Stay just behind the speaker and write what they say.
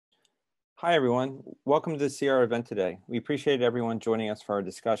Hi, everyone. Welcome to the CR event today. We appreciate everyone joining us for our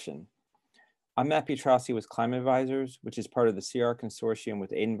discussion. I'm Matt Pietrossi with Climate Advisors, which is part of the CR consortium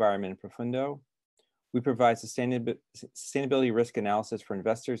with Aid Environment and Profundo. We provide sustainability risk analysis for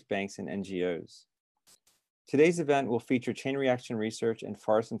investors, banks, and NGOs. Today's event will feature chain reaction research and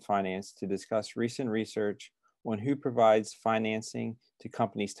forest and finance to discuss recent research on who provides financing to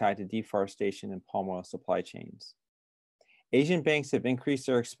companies tied to deforestation and palm oil supply chains. Asian banks have increased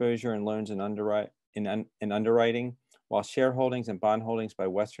their exposure in loans and underwriting, while shareholdings and bond holdings by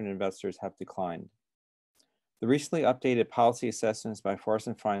Western investors have declined. The recently updated policy assessments by Forest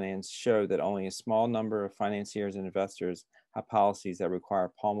and Finance show that only a small number of financiers and investors have policies that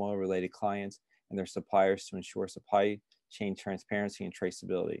require palm oil-related clients and their suppliers to ensure supply chain transparency and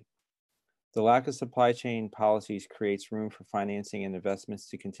traceability. The lack of supply chain policies creates room for financing and investments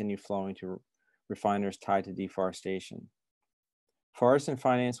to continue flowing to refiners tied to deforestation. Forest and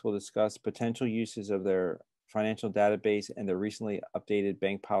Finance will discuss potential uses of their financial database and the recently updated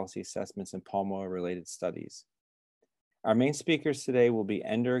bank policy assessments and palm oil-related studies. Our main speakers today will be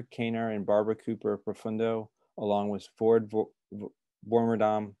Ender Kaner and Barbara Cooper of Profundo, along with Ford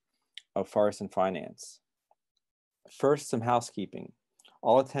Wormerdam of Forest and Finance. First, some housekeeping.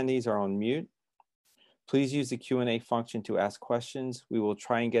 All attendees are on mute. Please use the Q&A function to ask questions. We will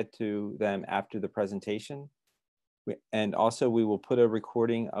try and get to them after the presentation. And also, we will put a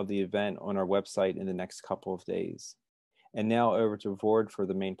recording of the event on our website in the next couple of days. And now over to Vord for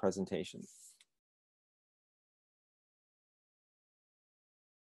the main presentation.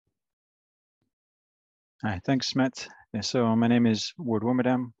 Hi, thanks, Matt. So my name is Word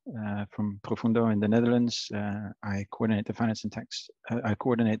Wormerdam from Profundo in the Netherlands. I coordinate the finance and tax. I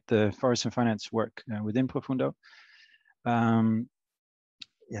coordinate the forest and finance work within Profundo.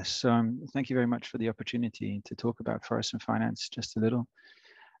 Yes, so thank you very much for the opportunity to talk about forest and finance just a little.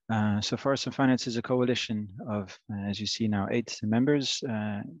 So forest and finance is a coalition of, as you see now, 8 members.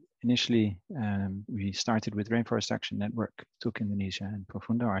 Initially, we started with Rainforest Action Network, Took Indonesia, and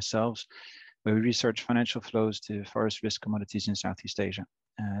Profundo ourselves, where we research financial flows to forest risk commodities in Southeast Asia.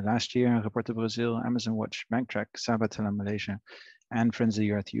 Last year, Reporter Brazil, Amazon Watch, Banktrack, Sabatella Malaysia, and Friends of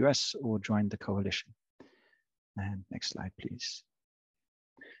the Earth US all joined the coalition. And next slide, please.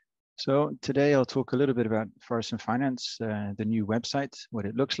 So today I'll talk a little bit about Forest and Finance, the new website, what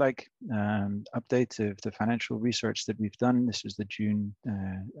it looks like, update of the financial research that we've done. This is the June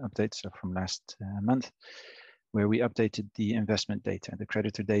update, so from last month, where we updated the investment data. The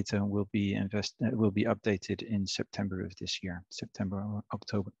creditor data will be updated in September of this year, September or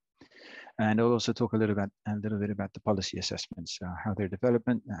October. And I'll also talk a little bit about the policy assessments, how they're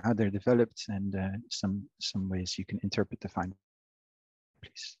developed, and some ways you can interpret the findings.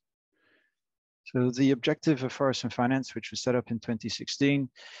 Please. So the objective of Forest and Finance, which was set up in 2016,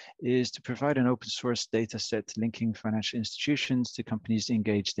 is to provide an open source data set linking financial institutions to companies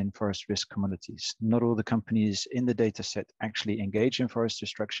engaged in forest risk commodities. Not all the companies in the data set actually engage in forest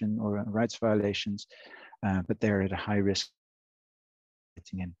destruction or rights violations, but they're at a high risk,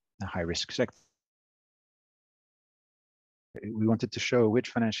 in a high risk sector. We wanted to show which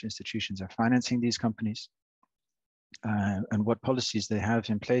financial institutions are financing these companies, and what policies they have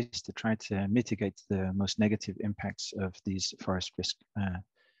in place to try to mitigate the most negative impacts of these forest risk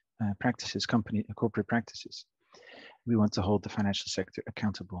practices, corporate practices. We want to hold the financial sector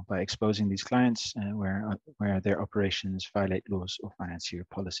accountable by exposing these clients where their operations violate laws or financier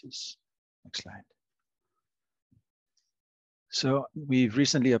policies. Next slide. So we've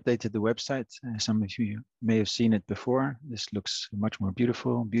recently updated the website. Some of you may have seen it before. This looks much more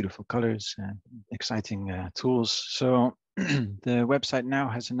beautiful, beautiful colors, exciting tools. So the website now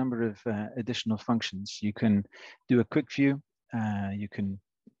has a number of additional functions. You can do a quick view. You can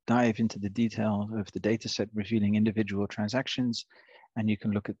dive into the detail of the data set revealing individual transactions, and you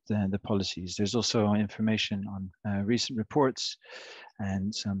can look at the policies. There's also information on recent reports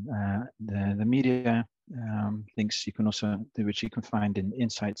and some the media links you can also, which you can find in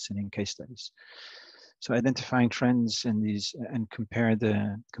insights and in case studies. So identifying trends in these and compare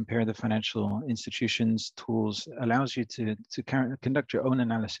the financial institutions tools allows you to conduct your own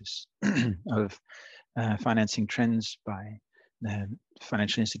analysis of financing trends by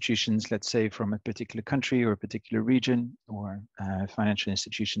financial institutions, let's say from a particular country or a particular region, or financial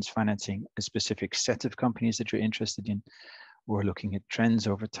institutions financing a specific set of companies that you're interested in, or looking at trends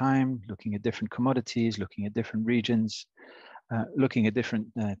over time, looking at different commodities, looking at different regions, looking at different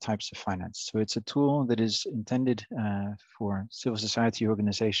types of finance. So it's a tool that is intended for civil society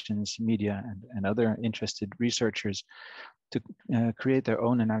organizations, media, and other interested researchers to create their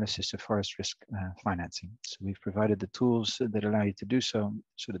own analysis of forest risk financing. So we've provided the tools that allow you to do so,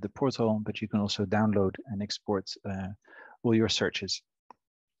 sort of the portal, but you can also download and export all your searches.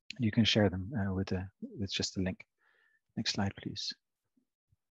 You can share them with just a link. Next slide, please.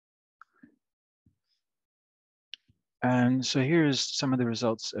 And so here's some of the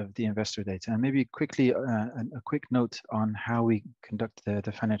results of the investor data. And maybe quickly, a quick note on how we conduct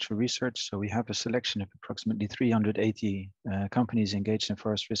the financial research. So we have a selection of approximately 380 companies engaged in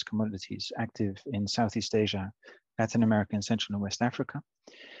forest risk commodities active in Southeast Asia, Latin America, and Central and West Africa.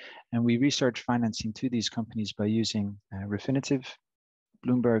 And we research financing to these companies by using Refinitiv,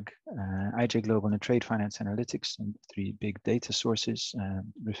 Bloomberg, IJ Global, and Trade Finance Analytics, and 3 big data sources.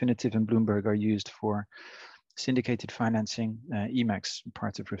 Refinitiv and Bloomberg are used for syndicated financing. Emacs,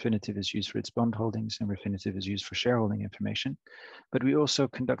 part of Refinitiv, is used for its bond holdings, and Refinitiv is used for shareholding information. But we also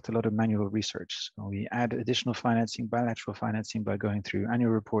conduct a lot of manual research. So we add additional financing, bilateral financing, by going through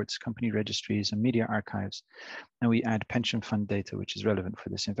annual reports, company registries, and media archives. And we add pension fund data, which is relevant for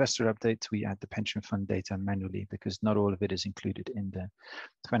this investor update. We add the pension fund data manually because not all of it is included in the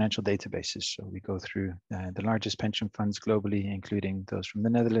financial databases. So we go through the largest pension funds globally, including those from the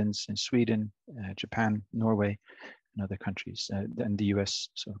Netherlands and Sweden, Japan, Norway, and other countries, and the US,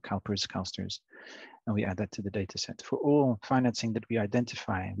 so CalPERS, CalSTRS, and we add that to the data set. For all financing that we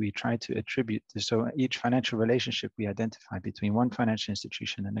identify, we try to attribute, so each financial relationship we identify between one financial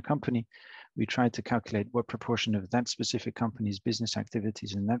institution and a company, we try to calculate what proportion of that specific company's business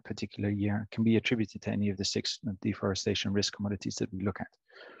activities in that particular year can be attributed to any of the 6 deforestation risk commodities that we look at.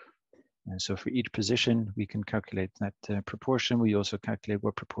 And so for each position, we can calculate that proportion. We also calculate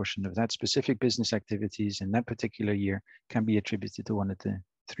what proportion of that specific business activities in that particular year can be attributed to one of the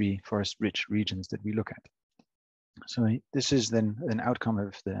 3 forest-rich regions that we look at. So this is then an outcome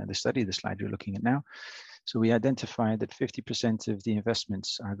of the study, the slide you're looking at now. So we identified that 50% of the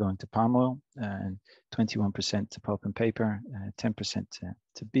investments are going to palm oil, and 21% to pulp and paper, 10%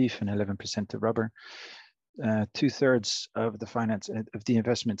 to beef, and 11% to rubber. 2/3 of the finance of the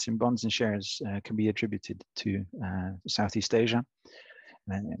investments in bonds and shares can be attributed to Southeast Asia,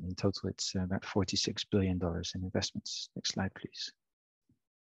 and in total it's about $46 billion in investments. Next slide, please.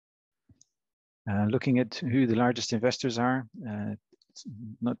 Looking at who the largest investors are,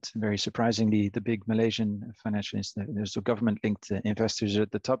 not very surprisingly, the big Malaysian financial institutions, there's the government-linked investors at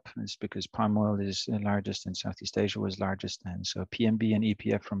the top. It's because palm oil is the largest and Southeast Asia was largest. And so PMB and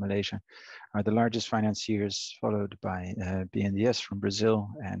EPF from Malaysia are the largest financiers, followed by BNDES from Brazil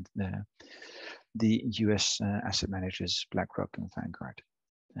and the US asset managers, BlackRock and Vanguard.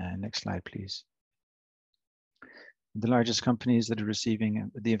 Next slide, please. The largest companies that are receiving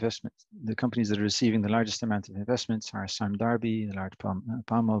the investment, the companies that are receiving the largest amount of investments are Sime Darby, the large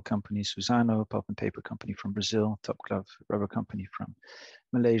palm oil company, Suzano, pulp and paper company from Brazil, Top Glove rubber company from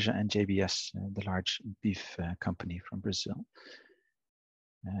Malaysia, and JBS, the large beef company from Brazil.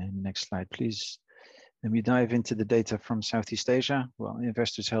 Next slide, please. Then we dive into the data from Southeast Asia. Well,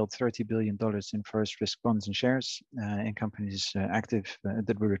 investors held $30 billion in forest risk bonds and shares in companies active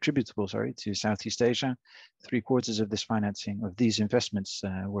that were attributable, to Southeast Asia. 3/4 of this financing, of these investments,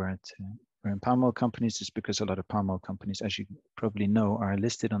 were in palm oil companies. Just because a lot of palm oil companies, as you probably know, are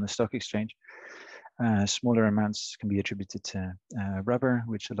listed on the stock exchange. Smaller amounts can be attributed to rubber,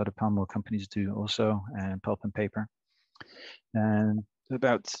 which a lot of palm oil companies do also, and pulp and paper. And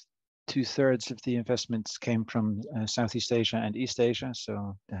about 2/3 of the investments came from Southeast Asia and East Asia,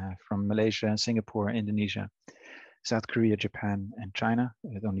 so from Malaysia, Singapore, Indonesia, South Korea, Japan, and China,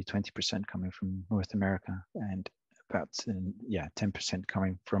 with only 20% coming from North America and about 10%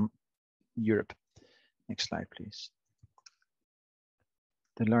 coming from Europe. Next slide, please.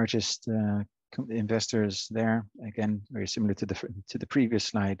 The largest investors there, again, very similar to the previous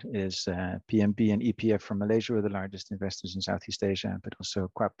slide, is PMB and EPF from Malaysia were the largest investors in Southeast Asia, but also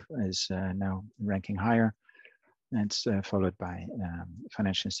QAP is now ranking higher. And it's followed by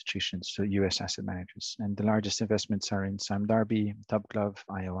financial institutions, so US asset managers. And the largest investments are in Sime Darby, Top Glove,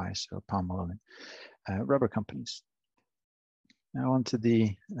 IOI, so palm oil and rubber companies. Now on to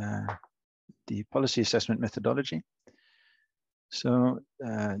the policy assessment methodology. So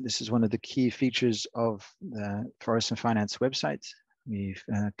this is one of the key features of the Forest and Finance website. We've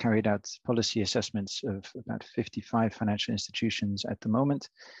carried out policy assessments of about 55 financial institutions at the moment,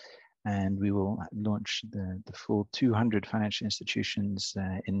 and we will launch the full 200 financial institutions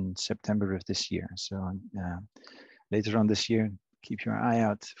in September of this year. So later on this year, keep your eye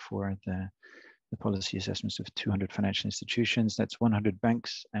out for the the policy assessments of 200 financial institutions. That's 100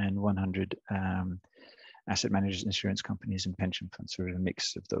 banks and 100 asset managers, insurance companies, and pension funds, or a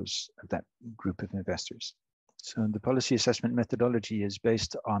mix of that group of investors. So the policy assessment methodology is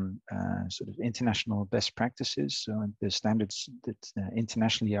based on sort of international best practices. So the standards that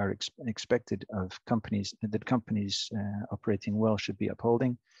internationally are expected of companies, that companies operating well should be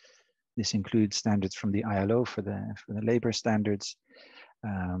upholding. This includes standards from the ILO for the labor standards,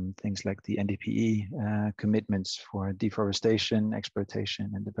 things like the NDPE commitments for deforestation,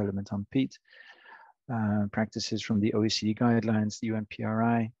 exploitation, and development on peat, practices from the OECD guidelines, the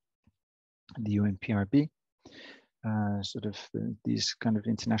UNPRI, the UNPRB. Sort of these kind of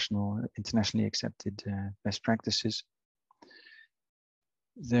internationally accepted best practices.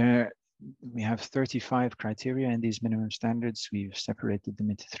 There we have 35 criteria in these minimum standards. We've separated them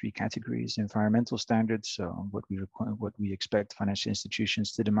into 3 categories: environmental standards, so what we expect financial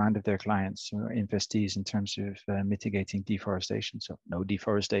institutions to demand of their clients or investees in terms of mitigating deforestation. So no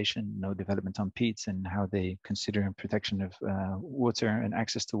deforestation, no development on peats, and how they consider protection of water and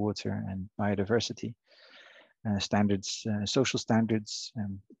access to water and biodiversity. Standards, social standards,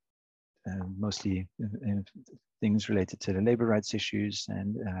 mostly things related to the labor rights issues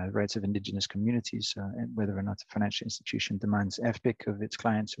and rights of indigenous communities, and whether or not a financial institution demands FPIC of its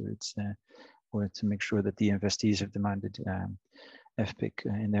clients, or to make sure that the investees have demanded FPIC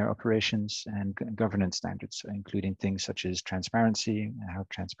in their operations, and governance standards, so including things such as transparency, how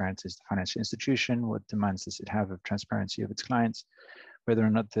transparent is the financial institution, what demands does it have of transparency of its clients, whether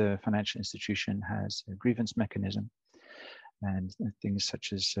or not the financial institution has a grievance mechanism, and things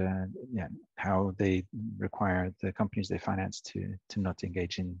such as how they require the companies they finance to not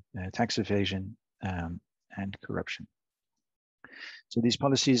engage in tax evasion and corruption. So these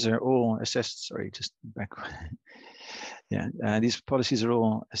policies are all assessed, sorry, just back. These policies are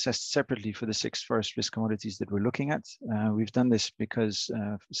all assessed separately for the 6 forest risk commodities that we're looking at. We've done this because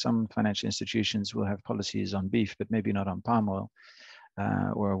some financial institutions will have policies on beef, but maybe not on palm oil,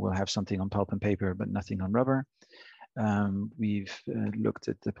 or we'll have something on pulp and paper, but nothing on rubber. We've looked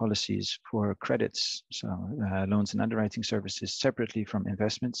at the policies for credits, so loans and underwriting services separately from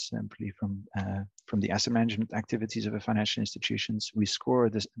investments, simply from the asset management activities of a financial institutions. We score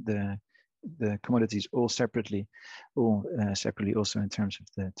the commodities all separately also in terms of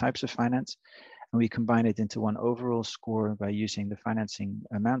the types of finance, and we combine it into one overall score by using the financing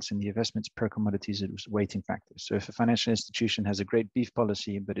amounts and the investments per commodities as weighting factors. So if a financial institution has a great beef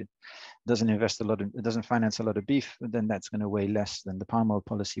policy, but it doesn't invest it doesn't finance a lot of beef, then that's going to weigh less than the palm oil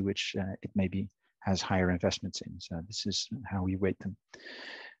policy, which it maybe has higher investments in. So this is how we weight them.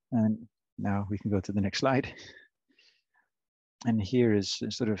 And now we can go to the next slide. And here is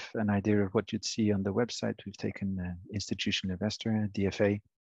sort of an idea of what you'd see on the website. We've taken institutional investor, DFA.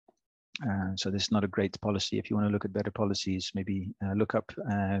 So this is not a great policy. If you want to look at better policies, maybe look up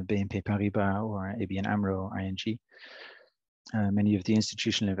BNP Paribas or ABN AMRO, ING. Many of the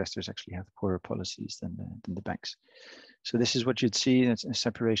institutional investors actually have poorer policies than the banks. So this is what you'd see. It's a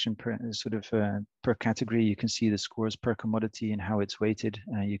separation per per category. You can see the scores per commodity and how it's weighted.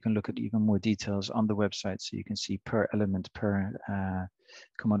 You can look at even more details on the website, so you can see per element, per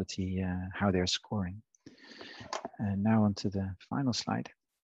commodity, how they're scoring. And now on to the final slide.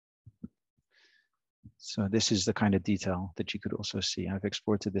 So this is the kind of detail that you could also see. I've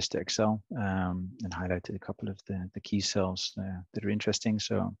exported this to Excel and highlighted a couple of the key cells that are interesting.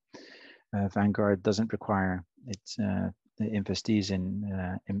 So Vanguard doesn't require the investees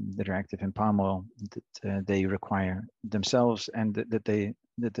that are active in palm oil that they require themselves, and that the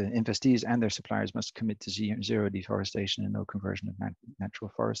investees and their suppliers must commit to zero deforestation and no conversion of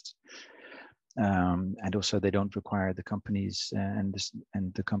natural forests. And also they don't require the companies and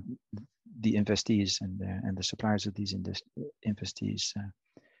the investees and the suppliers of these investees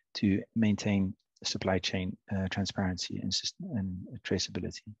to maintain supply chain transparency and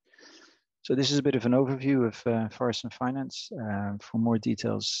traceability. So this is a bit of an overview of Forest and Finance. For more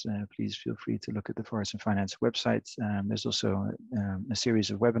details, please feel free to look at the Forest and Finance website. There's also a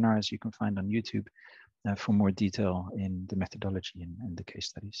series of webinars you can find on YouTube for more detail in the methodology and the case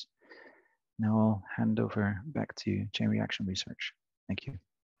studies. Now I'll hand over back to Chain Reaction Research. Thank you.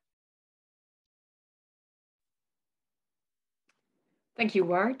 Thank you,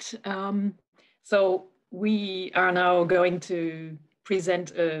 Wart. So we are now going to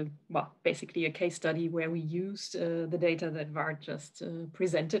present basically a case study where we used the data that Wart just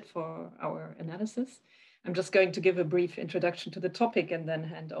presented for our analysis. I'm just going to give a brief introduction to the topic and then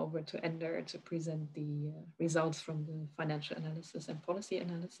hand over to Ender to present the results from the financial analysis and policy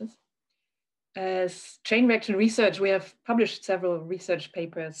analysis. As Chain Reaction Research, we have published several research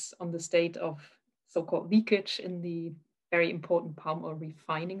papers on the state of so-called leakage in the very important palm oil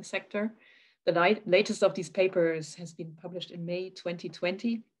refining sector. The latest of these papers has been published in May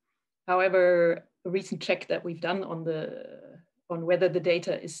 2020. However, a recent check that we've done on whether the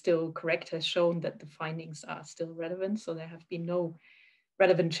data is still correct has shown that the findings are still relevant. So there have been no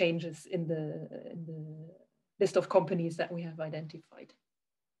relevant changes in the list of companies that we have identified.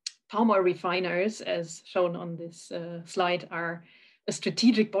 Palm oil refiners, as shown on this slide, are a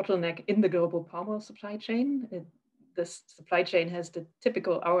strategic bottleneck in the global palm oil supply chain. This supply chain has the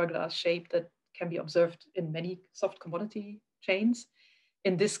typical hourglass shape that can be observed in many soft commodity chains.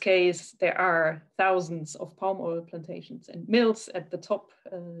 In this case, there are thousands of palm oil plantations and mills at the top,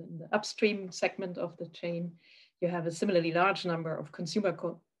 in the upstream segment of the chain. You have a similarly large number of consumer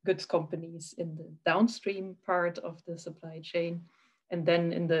goods companies in the downstream part of the supply chain. And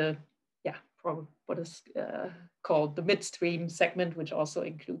then in the, what is called the midstream segment, which also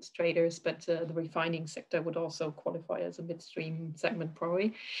includes traders, but the refining sector would also qualify as a midstream segment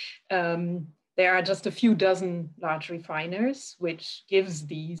probably. There are just a few dozen large refiners, which gives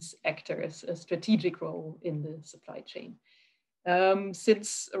these actors a strategic role in the supply chain.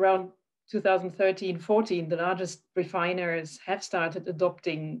 Since around 2013-14, the largest refiners have started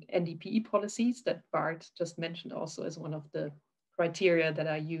adopting NDPE policies that Bart just mentioned also as one of the criteria that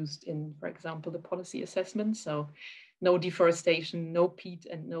are used in, for example, the policy assessment. So no deforestation, no peat,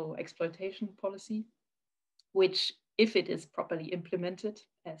 and no exploitation policy, which, if it is properly implemented,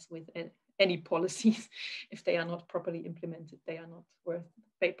 as with any policies, if they are not properly implemented, they are not worth the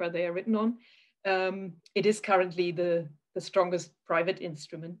paper they are written on. It is currently the strongest private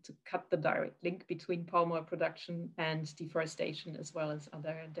instrument to cut the direct link between palm oil production and deforestation, as well as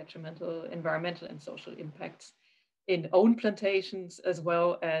other detrimental environmental and social impacts in own plantations, as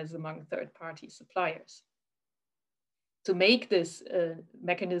well as among third-party suppliers. To make this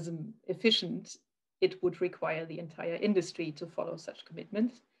mechanism efficient, it would require the entire industry to follow such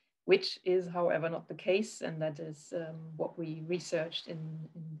commitments, which is, however, not the case, and that is what we researched in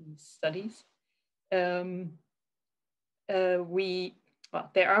these studies. There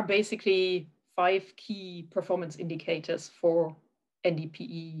are basically 5 key performance indicators for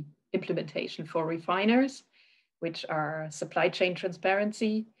NDPE implementation for refiners, which are supply chain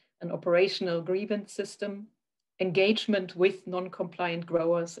transparency, an operational grievance system, engagement with non-compliant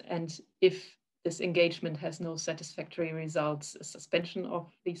growers, and if this engagement has no satisfactory results, a suspension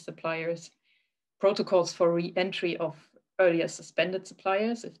of these suppliers, protocols for re-entry of earlier suspended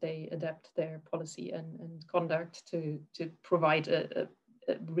suppliers if they adapt their policy and conduct to provide a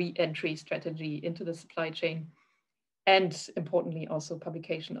re-entry strategy into the supply chain, and importantly also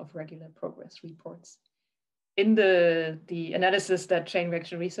publication of regular progress reports. In the analysis that Chain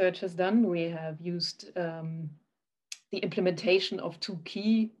Reaction Research has done, we have used the implementation of 2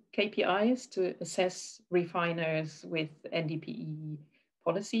 key KPIs to assess refiners with NDPE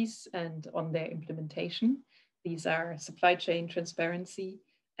policies and on their implementation. These are supply chain transparency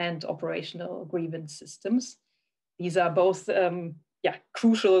and operational grievance systems. These are both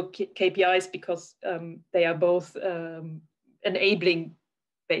crucial KPIs because they are both enabling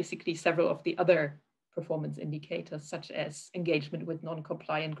basically several of the other performance indicators, such as engagement with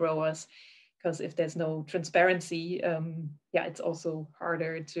non-compliant growers, because if there's no transparency, it's also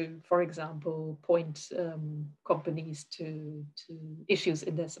harder to, for example, point companies to issues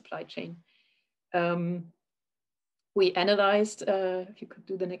in their supply chain. We analyzed, if you could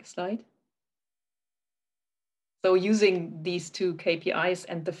do the next slide. So using these 2 KPIs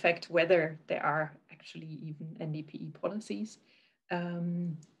and the fact whether there are actually even NDPE policies,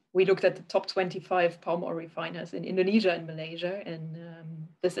 we looked at the top 25 palm oil refiners in Indonesia and Malaysia, and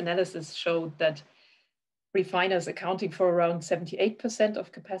this analysis showed that refiners accounting for around 78%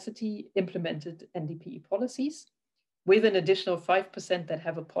 of capacity implemented NDPE policies, with an additional 5% that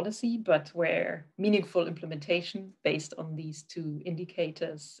have a policy, but where meaningful implementation based on these 2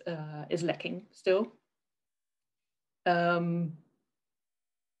 indicators is lacking still.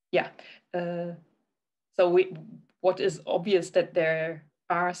 What is obvious that there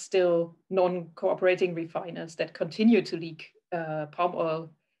are still non-cooperating refiners that continue to leak palm oil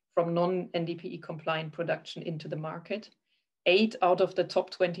from non-NDPE compliant production into the market. 8 out of the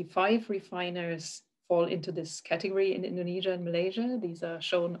top 25 refiners fall into this category in Indonesia and Malaysia. These are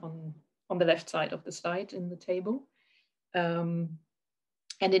shown on the left side of the slide in the table. And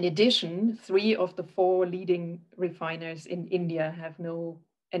in addition, 3 of the 4 leading refiners in India have no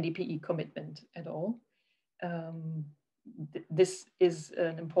NDPE commitment at all. This is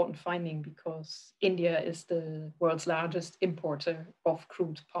an important finding because India is the world's largest importer of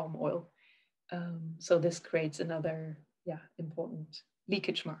crude palm oil. So this creates another important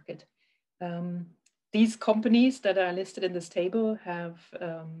leakage market. these companies that are listed in this table have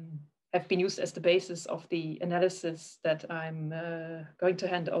been used as the basis of the analysis that I'm going to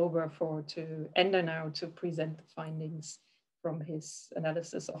hand over to Ender now to present the findings from his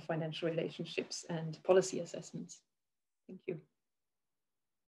analysis of financial relationships and policy assessments. Thank you.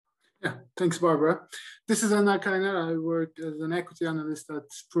 Yeah, thanks, Barbara. This is Ender Kaynar. I work as an equity analyst at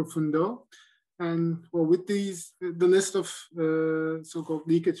Profundo. And well, with the list of so-called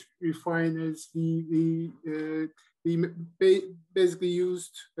leakage refiners, we basically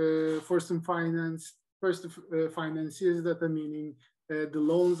used first financiers, that are meaning the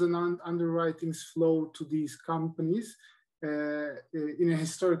loans and underwritings flow to these companies in a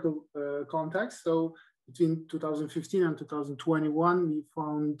historical context. So between 2015 and 2021, we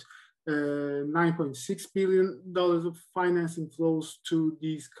found $9.6 billion of financing flows to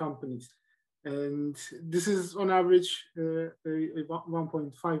these companies. And this is on average a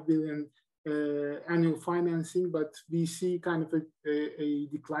 1.5 billion annual financing, but we see kind of a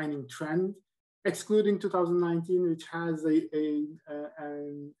declining trend, excluding 2019, which has a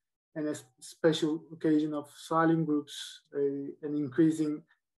special occasion of Salim Group's an increasing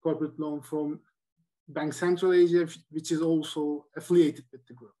corporate loan from Bank Central Asia, which is also affiliated with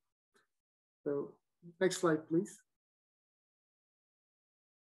the group. So next slide, please.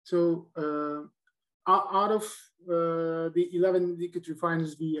 So out of the 11 leakage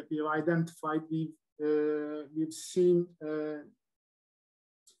refiners we have identified, we've seen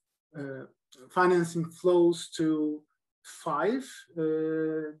financing flows to 5.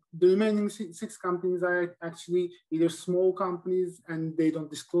 The remaining 6 companies are actually either small companies and they don't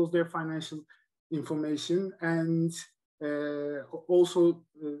disclose their financial information, and also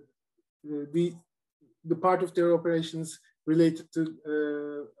the part of their operations related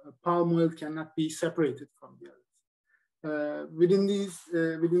to palm oil cannot be separated from the others. Within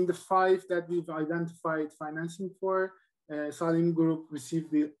the 5 that we've identified financing for, Salim Group received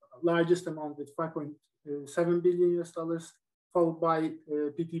the largest amount with $5.7 billion, followed by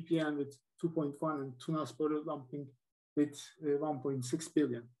PTPN with 2.1 and Tunas Border Lumping with 1.6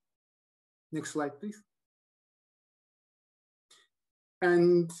 billion. Next slide, please.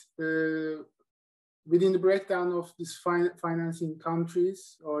 And within the breakdown of this financing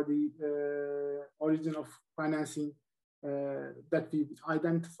countries, or the origin of financing that we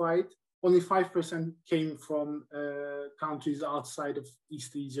identified, only 5% came from countries outside of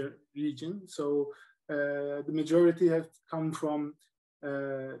East Asia region. So the majority have come from,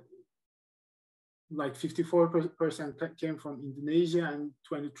 like 54% came from Indonesia, and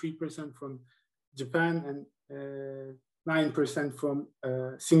 23% from Japan, and 9% from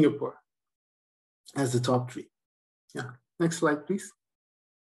Singapore as the top 3. Yeah, next slide, please.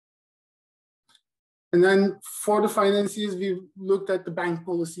 And then for the financiers, we've looked at the bank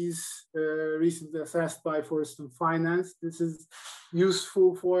policies recently assessed by Forest and Finance. This is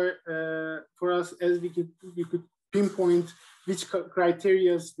useful for us, as we could pinpoint which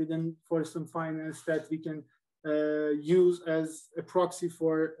criteria within Forest and Finance that we can use as a proxy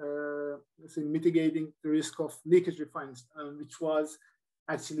for let's say mitigating the risk of leakage refiners, which was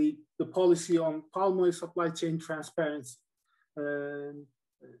actually the policy on palm oil supply chain transparency.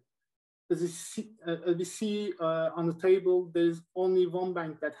 As we see on the table, there's only one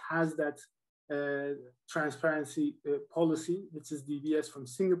bank that has that transparency policy, which is DBS from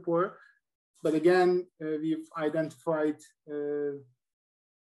Singapore. But again, we've identified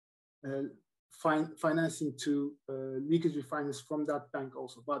financing to leakage refiners from that bank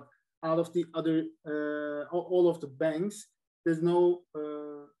also. But out of the other, all of the banks, there's no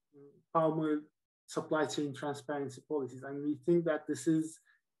palm oil supply chain transparency policies. And we think that this is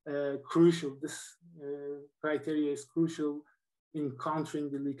crucial. This criteria is crucial in countering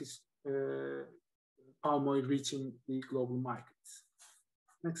the leakage palm oil reaching the global markets.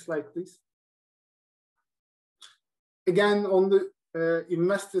 Next slide, please. Again, on the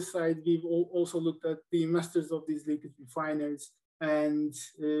investor side, we've also looked at the investors of these leakage refiners, and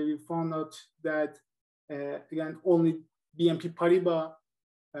we found out that, again, only BNP Paribas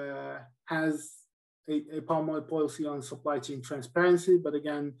has a palm oil policy on supply chain transparency. But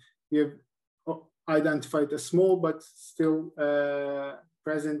again, we have identified a small but still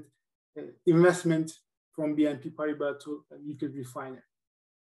present investment from BNP Paribas to a leakage refiner.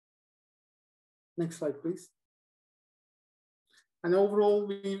 Next slide, please. And overall,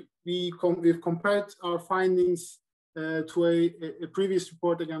 we've compared our findings to a previous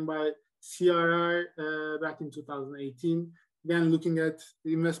report, again by CRR back in 2018. Again, looking at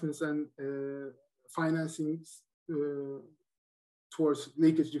the investments and financing towards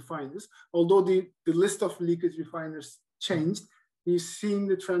leakage refiners. Although the list of leakage refiners changed, we've seen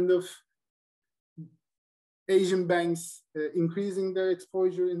the trend of Asian banks increasing their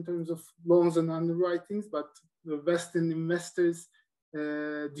exposure in terms of loans and underwritings, but the Western investors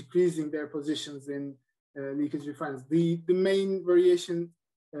decreasing their positions in leakage refinance. The main variation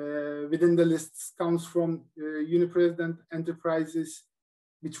within the lists comes from Uni-President Enterprises,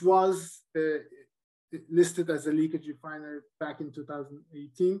 which was listed as a leakage refiner back in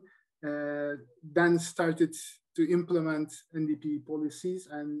 2018, then started to implement NDPE policies,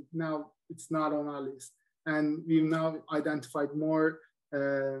 and now it's not on our list. And we've now identified more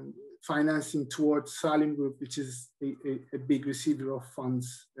financing towards Salim Group, which is a big receiver of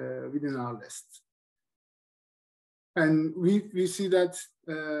funds within our list. And we see that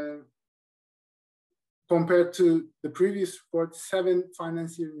compared to the previous report, 7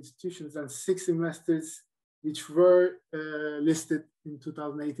 financier institutions and 6 investors which were listed in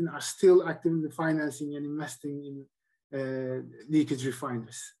 2018 are still actively financing and investing in leakage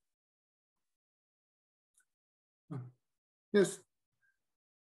refiners. Yes,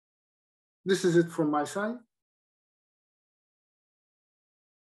 this is it from my side.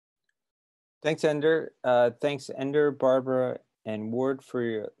 Thanks, Ender. Thanks, Ender, Barbara, and Ward for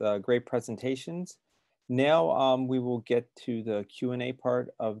your great presentations. Now we will get to the Q&A part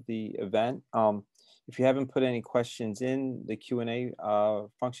of the event. If you haven't put any questions in the Q&A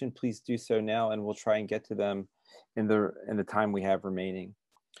function, please do so now, and we'll try and get to them in the time we have remaining.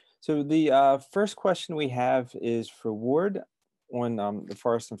 So the first question we have is for Ward on the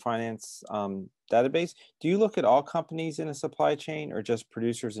Forest and Finance database. Do you look at all companies in a supply chain or just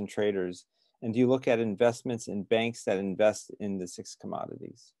producers and traders? And do you look at investments in banks that invest in the 6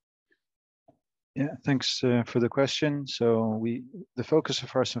 commodities? Yeah, thanks for the question. So the focus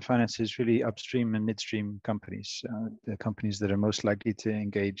of Forest and Finance is really upstream and midstream companies, the companies that are most likely to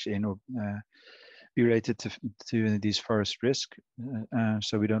engage in or be related to these forest risk.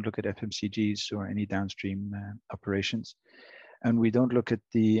 So we don't look at FMCGs or any downstream operations. And we don't look at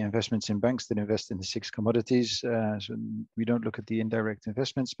the investments in banks that invest in the 6 commodities. So we don't look at the indirect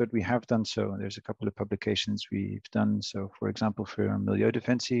investments, but we have done so. There's a couple of publications we've done. So for example, for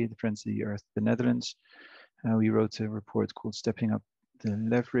Milieudefensie, the Friends of the Earth, the Netherlands, we wrote a report called Stepping Up the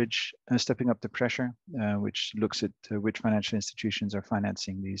Leverage, Stepping Up the Pressure, which looks at which financial institutions are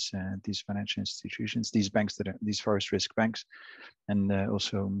financing these financial institutions, these banks that are these forest risk banks. And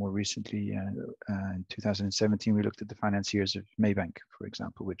also more recently, in 2017, we looked at the financiers of Maybank, for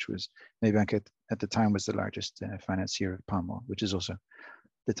example, which was Maybank at the time was the largest financier of palm oil, which is also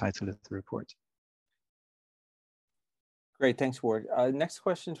the title of the report. Great, thanks, Ward. Next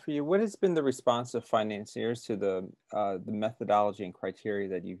question for you. What has been the response of financiers to the methodology and criteria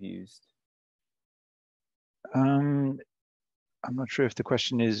that you've used? I'm not sure if the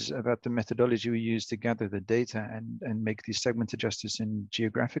question is about the methodology we use to gather the data and make these segment adjusters and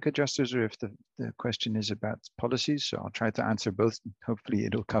geographic adjusters, or if the question is about policies. So I'll try to answer both. Hopefully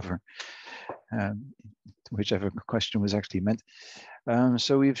it'll cover whichever question was actually meant.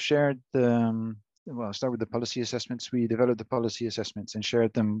 So we've shared the, well, I'll start with the policy assessments. We developed the policy assessments and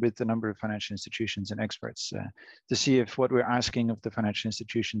shared them with a number of financial institutions and experts to see if what we're asking of the financial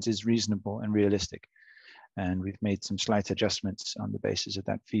institutions is reasonable and realistic. And we've made some slight adjustments on the basis of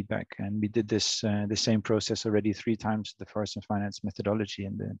that feedback. And we did this the same process already 3 times, the Forest and Finance methodology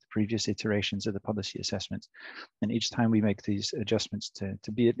and the previous iterations of the policy assessments. And each time we make these adjustments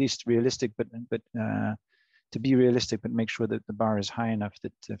to be at least realistic, but to be realistic, but make sure that the bar is high enough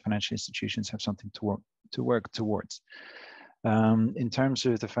that financial institutions have something to work towards. In terms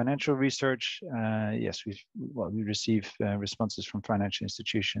of the financial research, yes, we receive responses from financial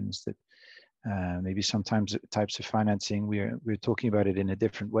institutions that maybe sometimes types of financing, we're talking about it in a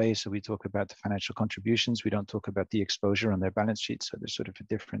different way. So we talk about the financial contributions. We don't talk about the exposure on their balance sheet. So there's sort of a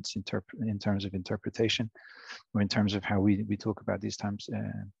difference in terms of interpretation, or in terms of how we talk about these terms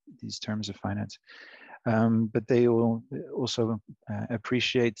of finance. But they will also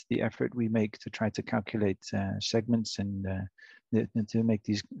appreciate the effort we make to try to calculate segments and to make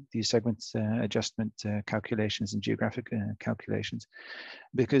these segments adjustment calculations and geographic calculations,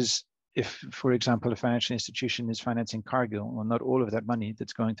 because if, for example, a financial institution is financing Cargill, well, not all of that money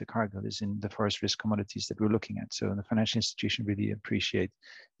that's going to Cargill is in the forest risk commodities that we're looking at. So the financial institution really appreciate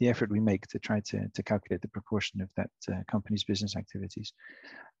the effort we make to try to calculate the proportion of that company's business activities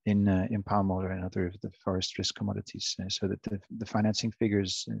in palm oil and other of the forest risk commodities, so that the financing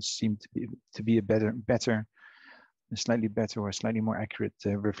figures seem to be a slightly better or slightly more accurate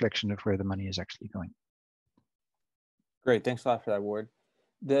reflection of where the money is actually going. Great, thanks a lot for that, Ward.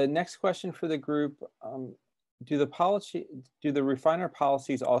 The next question for the group, do the refiner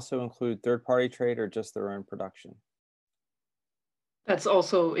policies also include third-party trade or just their own production? That's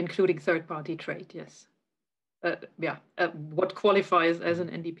also including third-party trade, yes. what qualifies as an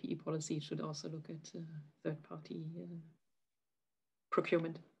NDPE policy should also look at third-party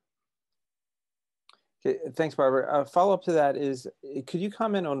procurement. Okay, thanks, Barbara. Follow up to that is, could you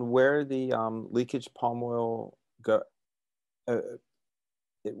comment on where the leakage palm oil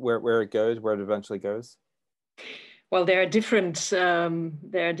where it goes, where it eventually goes? Well, there are different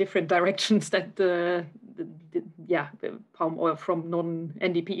directions that the palm oil from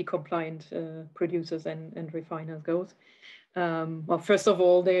non-NDPE compliant producers and refiners goes. Well, first of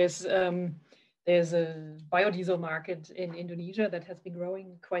all, there's a biodiesel market in Indonesia that has been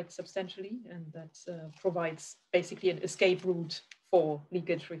growing quite substantially, and that provides basically an escape route for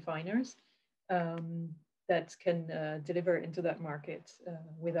leakage refiners that can deliver into that market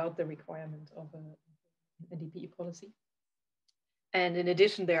without the requirement of an NDPE policy. And in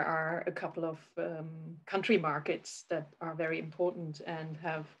addition, there are a couple of country markets that are very important and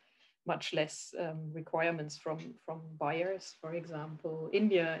have much less requirements from buyers. For example,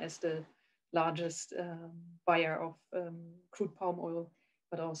 India as the largest buyer of crude palm oil,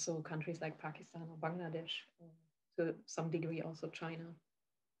 but also countries like Pakistan or Bangladesh, to some degree also China.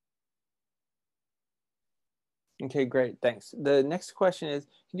 Okay, great, thanks. The next question is,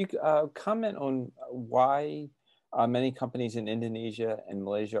 can you comment on why many companies in Indonesia and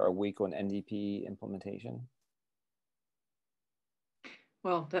Malaysia are weak on NDPE implementation?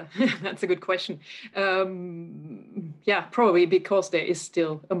 Well, that's a good question. Yeah, probably because there is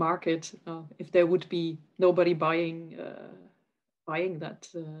still a market. If there would be nobody buying that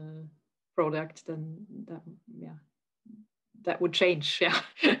product, then that would change. Yeah,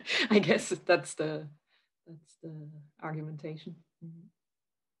 I guess that's the argumentation. Mm-hmm.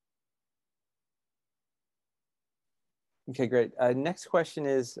 Okay, great. Next question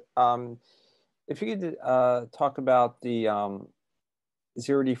is, if you could talk about the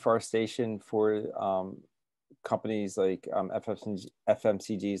zero deforestation for companies like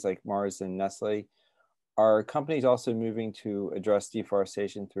FMCGs like Mars and Nestle. Are companies also moving to address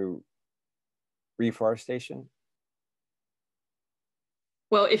deforestation through reforestation?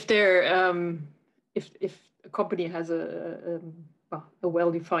 Well, if they're if a company has a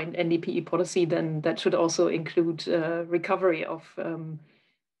well-defined NDPE policy, then that should also include recovery of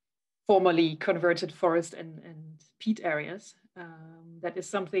formerly converted forest and peat areas. That is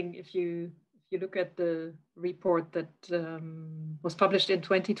something, if you look at the report that was published in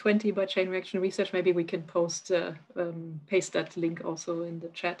 2020 by Chain Reaction Research, maybe we can paste that link also in the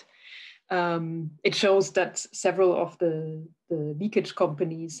chat. It shows that several of the leakage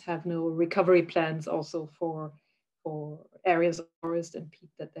companies have no recovery plans also for areas of forest and peat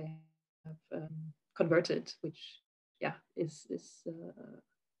that they have converted, which is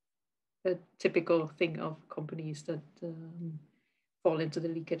a typical thing of companies that fall into the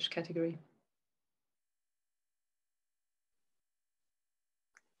leakage category.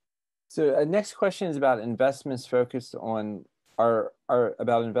 So next question is about investments focused on Are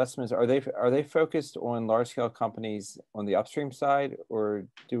they focused on large scale companies on the upstream side, or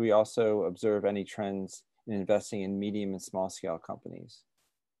do we also observe any trends in investing in medium and small scale companies?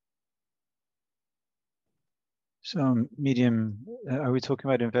 So medium, are we talking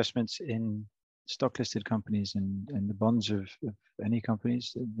about investments in stock listed companies and the bonds of any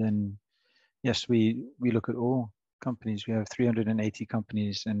companies? Then yes, we look at all companies. We have 380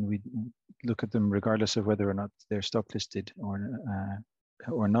 companies, and we look at them regardless of whether or not they're stock listed or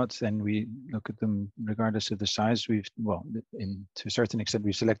not. And we look at them regardless of the size. To a certain extent,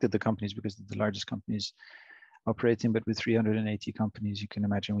 we've selected the companies because they're the largest companies operating, but with 380 companies, you can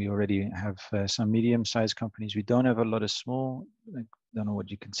imagine we already have some medium-sized companies. We don't have a lot of small, I don't know what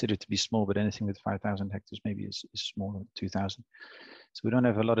you consider to be small, but anything with 5,000 hectares maybe is smaller, 2,000. So we don't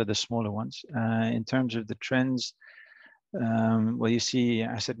have a lot of the smaller ones. In terms of the trends, you see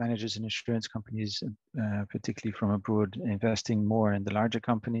asset managers and insurance companies, particularly from abroad, investing more in the larger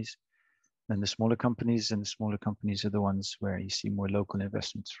companies than the smaller companies, and the smaller companies are the ones where you see more local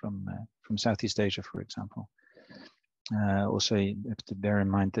investments from Southeast Asia, for example. Also, you have to bear in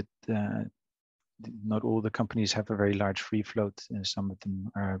mind that not all the companies have a very large free float. Some of them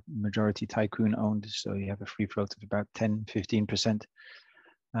are majority tycoon owned, so you have a free float of about 10-15%.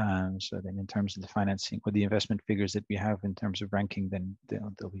 So then in terms of the financing or the investment figures that we have in terms of ranking, then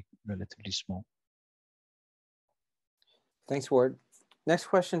they'll be relatively small. Thanks, Ward. Next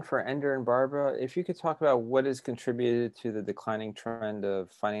question for Ender and Barbara. If you could talk about what has contributed to the declining trend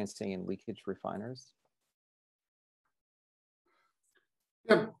of financing and leakage refiners.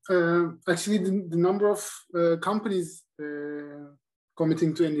 Yeah, actually the number of companies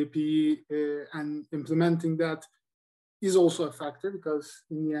committing to NDPE and implementing that is also a factor, because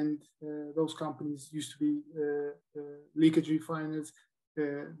in the end, those companies used to be leakage refiners.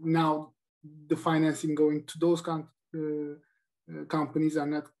 Now the financing going to those companies are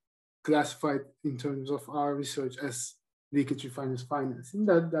not classified in terms of our research as leakage refiners financing.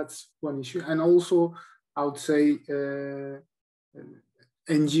 That's one issue. And also, I would say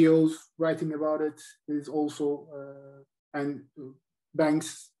NGOs writing about it is also, and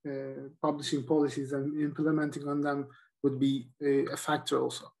banks publishing policies and implementing on them would be a factor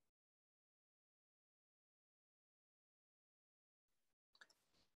also.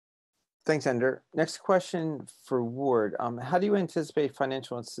 Thanks, Ender. Next question for Ward. How do you anticipate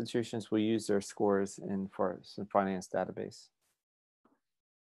financial institutions will use their scores in Forest & Finance database?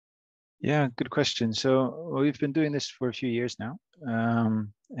 Yeah, good question. So we've been doing this for a few years now,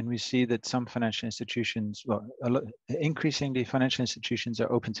 and we see that some financial institutions, well, increasingly financial institutions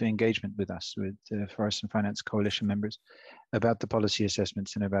are open to engagement with us, with Forest & Finance Coalition members, about the policy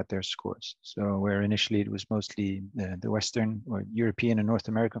assessments and about their scores. So where initially it was mostly the Western or European and North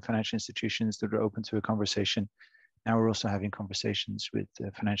American financial institutions that were open to a conversation, now we're also having conversations with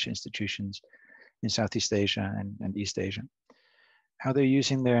financial institutions in Southeast Asia and East Asia. How they're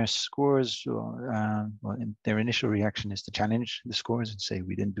using their scores, well, their initial reaction is to challenge the scores and say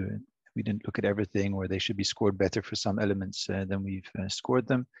we didn't do it, we didn't look at everything, or they should be scored better for some elements than we've scored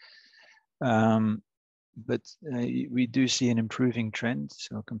them. But we do see an improving trend.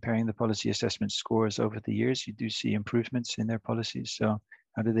 So comparing the policy assessment scores over the years, you do see improvements in their policies. So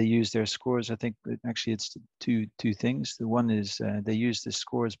how do they use their scores? I think actually it's two things. The one is they use the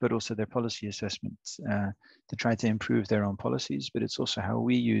scores, but also their policy assessments to try to improve their own policies. But it's also how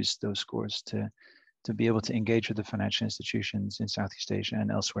we use those scores to be able to engage with the financial institutions in Southeast Asia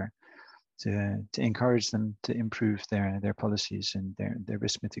and elsewhere, to encourage them to improve their policies and their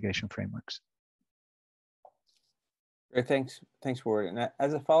risk mitigation frameworks. Great, thanks, Ward. And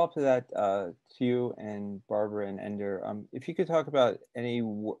as a follow-up to that, to you and Barbara and Ender, if you could talk about any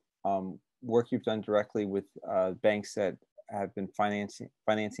work you've done directly with banks that have been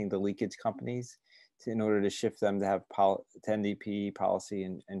financing the leakage companies in order to shift them to have to NDPE policy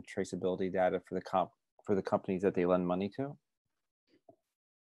and traceability data for the companies that they lend money to.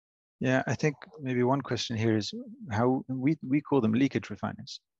 Yeah, I think maybe one question here is how we call them leakage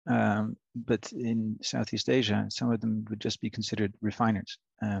refiners. But in Southeast Asia, some of them would just be considered refiners.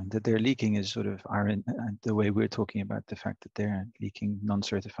 That they're leaking is sort of the way we're talking about the fact that they're leaking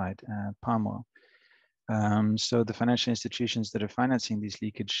non-certified palm oil. So the financial institutions that are financing these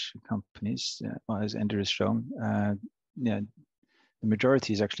leakage companies, as Ender has shown, the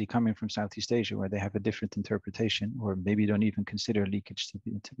majority is actually coming from Southeast Asia, where they have a different interpretation, or maybe don't even consider leakage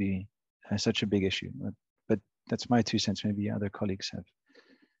to be such a big issue. But that's my 2 cents. Maybe other colleagues have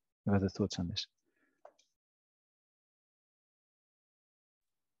other thoughts on this.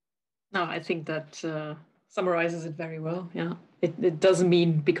 No, I think that summarizes it very well. Yeah, it doesn't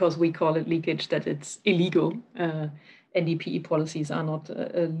mean because we call it leakage that it's illegal. NDPE policies are not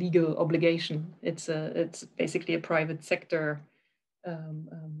a legal obligation. It's basically a private sector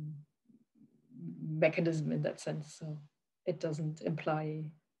mechanism in that sense. So it doesn't imply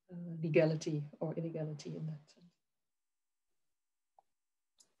legality or illegality in that sense.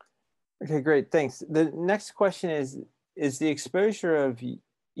 Okay, great, thanks. The next question is the exposure of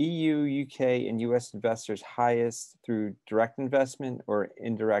EU, UK, and US investors highest through direct investment or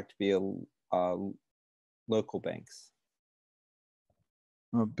indirect via local banks?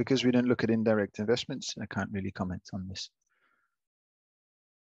 Well, because we don't look at indirect investments, I can't really comment on this.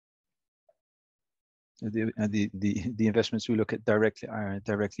 The investments we look at directly are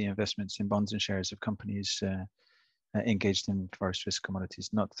directly investments in bonds and shares of companies engaged in forest risk commodities,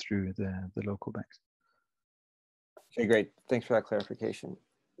 not through the local banks. Okay, great. Thanks for that clarification.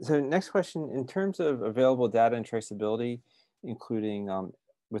 So next question, in terms of available data and traceability, including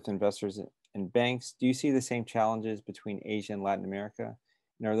with investors and banks, do you see the same challenges between Asia and Latin America?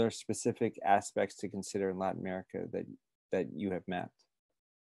 And are there specific aspects to consider in Latin America that you have mapped?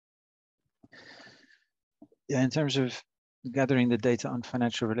 Yeah, in terms of gathering the data on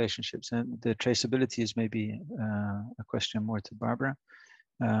financial relationships, and the traceability is maybe a question more to Barbara.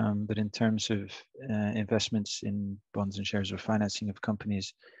 But in terms of investments in bonds and shares or financing of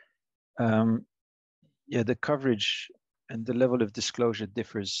companies, yeah, the coverage and the level of disclosure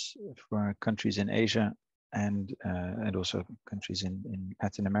differs for countries in Asia and also countries in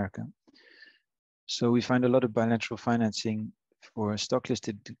Latin America. So we find a lot of bilateral financing for stock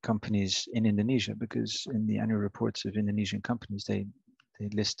listed companies in Indonesia, because in the annual reports of Indonesian companies, they they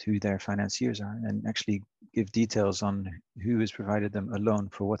list who their financiers are and actually give details on who has provided them a loan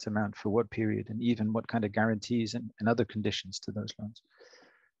for what amount, for what period, and even what kind of guarantees and other conditions to those loans.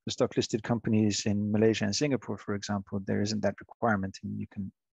 The stock listed companies in Malaysia and Singapore, for example, there isn't that requirement, and you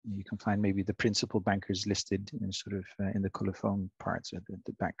can find maybe the principal bankers listed in sort of in the colophon parts, or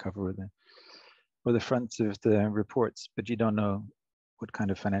the back cover, or the front of the reports, but you don't know what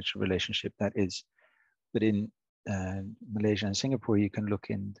kind of financial relationship that is. But in Malaysia and Singapore, you can look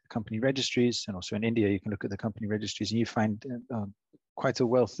in the company registries, and also in India, you can look at the company registries, and you find quite a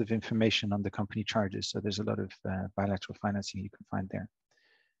wealth of information on the company charges. So there's a lot of bilateral financing you can find there.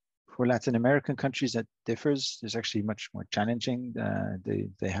 For Latin American countries, that differs. It's actually much more challenging.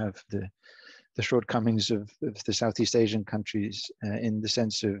 They have the shortcomings of the Southeast Asian countries in the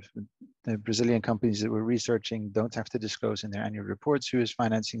sense of the Brazilian companies that we're researching don't have to disclose in their annual reports who is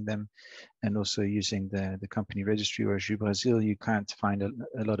financing them, and also using the company registry, whereas in Brazil, you can't find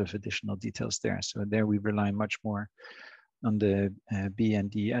a lot of additional details there. So there we rely much more on the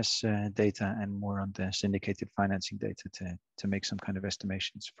BNDES data and more on the syndicated financing data to make some kind of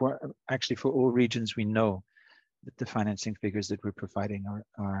estimations. Actually, for all regions, we know that the financing figures that we're providing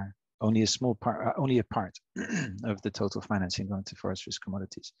are only a small part, only a part of the total financing going to forest risk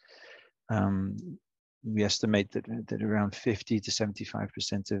commodities. We estimate that around 50 to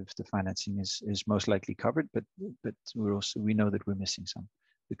 75% of the financing is most likely covered, but we know that we're missing some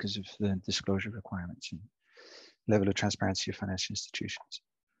because of the disclosure requirements and level of transparency of financial institutions.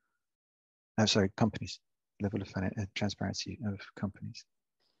 I'm sorry, companies. Level of transparency of companies.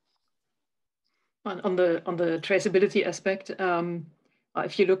 On the traceability aspect,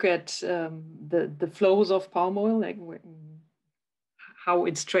 if you look at the flows of palm oil, like how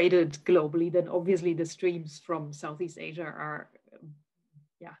it's traded globally, then obviously the streams from Southeast Asia are,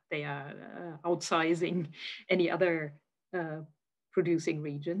 they are outsizing any other producing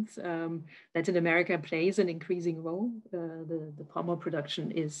regions. Latin America plays an increasing role. The palm oil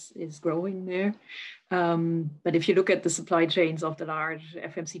production is growing there. But if you look at the supply chains of the large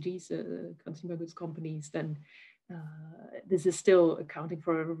FMCGs, consumer goods companies, then this is still accounting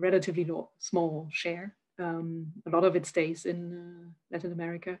for a relatively small share. A lot of it stays in Latin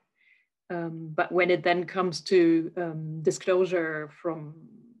America. But when it then comes to disclosure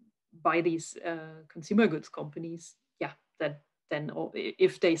by these consumer goods companies, then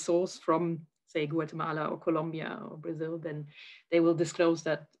if they source from, say, Guatemala or Colombia or Brazil, then they will disclose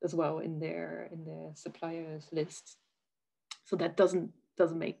that as well in their suppliers list. So that doesn't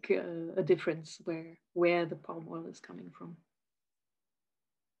make a difference where the palm oil is coming from.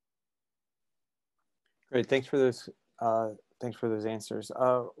 Great, thanks for those. Thanks for those answers.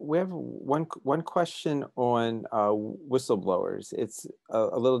 We have one question on whistleblowers. It's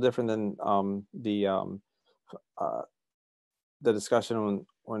a little different than the discussion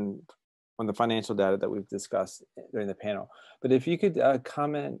on the financial data that we've discussed during the panel. But if you could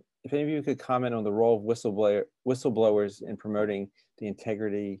comment, if any of you could comment on the role of whistleblowers in promoting the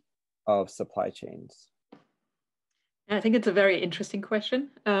integrity of supply chains. I think it's a very interesting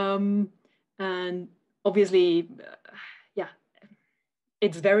question. And obviously,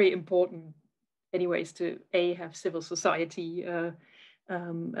 it's very important anyways to have civil society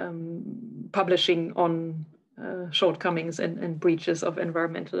publishing on shortcomings and breaches of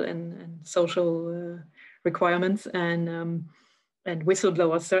environmental and social requirements, and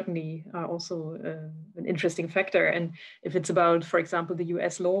whistleblowers certainly are also an interesting factor. And if it's about, for example, the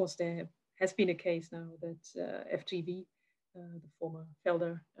US laws, there has been a case now that FGV, the former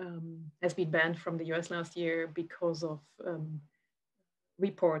Felder, has been banned from the US last year because of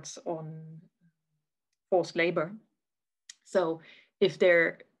reports on forced labor. So if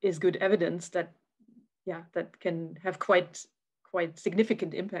there is good evidence that can have quite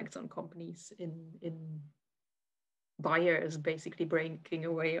significant impacts on companies in buyers basically breaking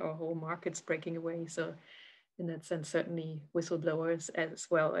away or whole markets breaking away. So in that sense, certainly whistleblowers as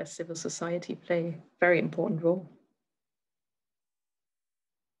well as civil society play a very important role.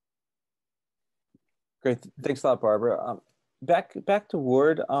 Great, thanks a lot, Barbara. Back to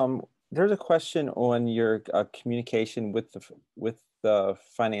Ward. There's a question on your communication with the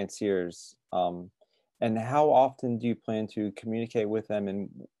financiers. And how often do you plan to communicate with them,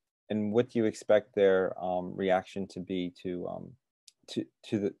 and what do you expect their reaction to be to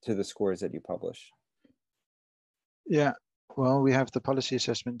the scores that you publish? Yeah, well, we have the policy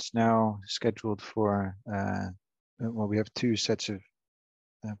assessments now scheduled for. Well, we have 2 sets of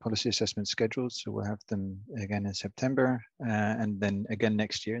policy assessments scheduled, so we'll have them again in September, and then again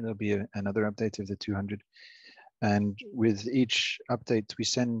next year. There'll be another update of the 200. And with each update, we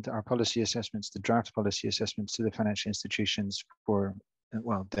send our policy assessments, the draft policy assessments, to the financial institutions for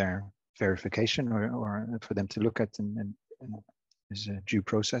well, their verification or for them to look at and is a due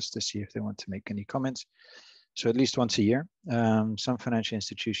process to see if they want to make any comments. So at least once a year. Some financial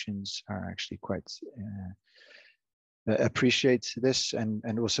institutions are actually quite appreciate this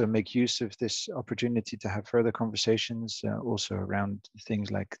and also make use of this opportunity to have further conversations also around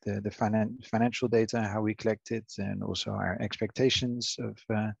things like the financial data, how we collect it, and also our expectations of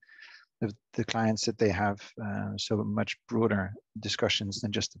the clients that they have. So much broader discussions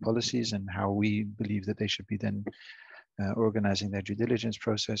than just the policies and how we believe that they should be then organizing their due diligence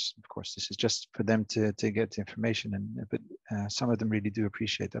process. Of course, this is just for them to get the information, but some of them really do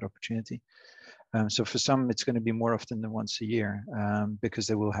appreciate that opportunity. So for some, it's going to be more often than once a year because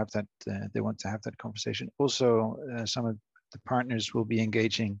they will have that. They want to have that conversation. Also, some of the partners will be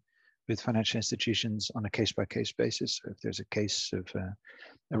engaging with financial institutions on a case-by-case basis. So if there's a case of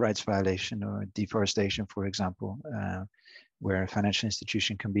a rights violation or deforestation, for example, where a financial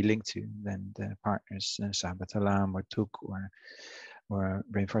institution can be linked to, then the partners, Sahabat Alam or TUC or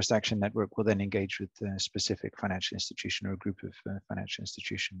Rainforest Action Network will then engage with a specific financial institution or a group of financial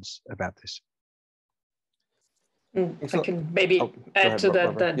institutions about this. I can maybe add to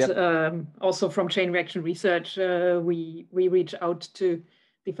that, also from chain reaction research, we reach out to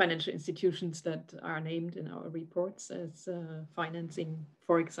the financial institutions that are named in our reports as financing,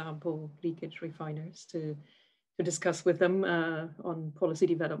 for example, leakage refiners to discuss with them on policy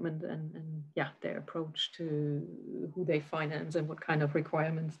development and their approach to who they finance and what kind of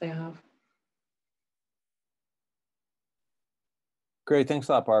requirements they have. Great, thanks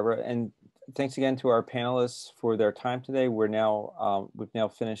a lot, Barbara. And thanks again to our panelists for their time today. We've now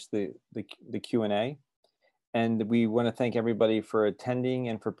finished the Q&A, and we want to thank everybody for attending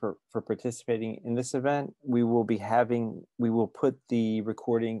and for participating in this event. We will put the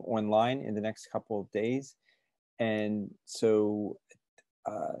recording online in the next couple of days, and so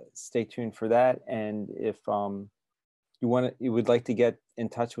stay tuned for that. And if you would like to get in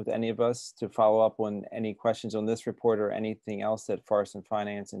touch with any of us to follow up on any questions on this report or anything else that Forest and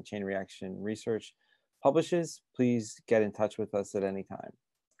Finance and Chain Reaction Research publishes, please get in touch with us at any time.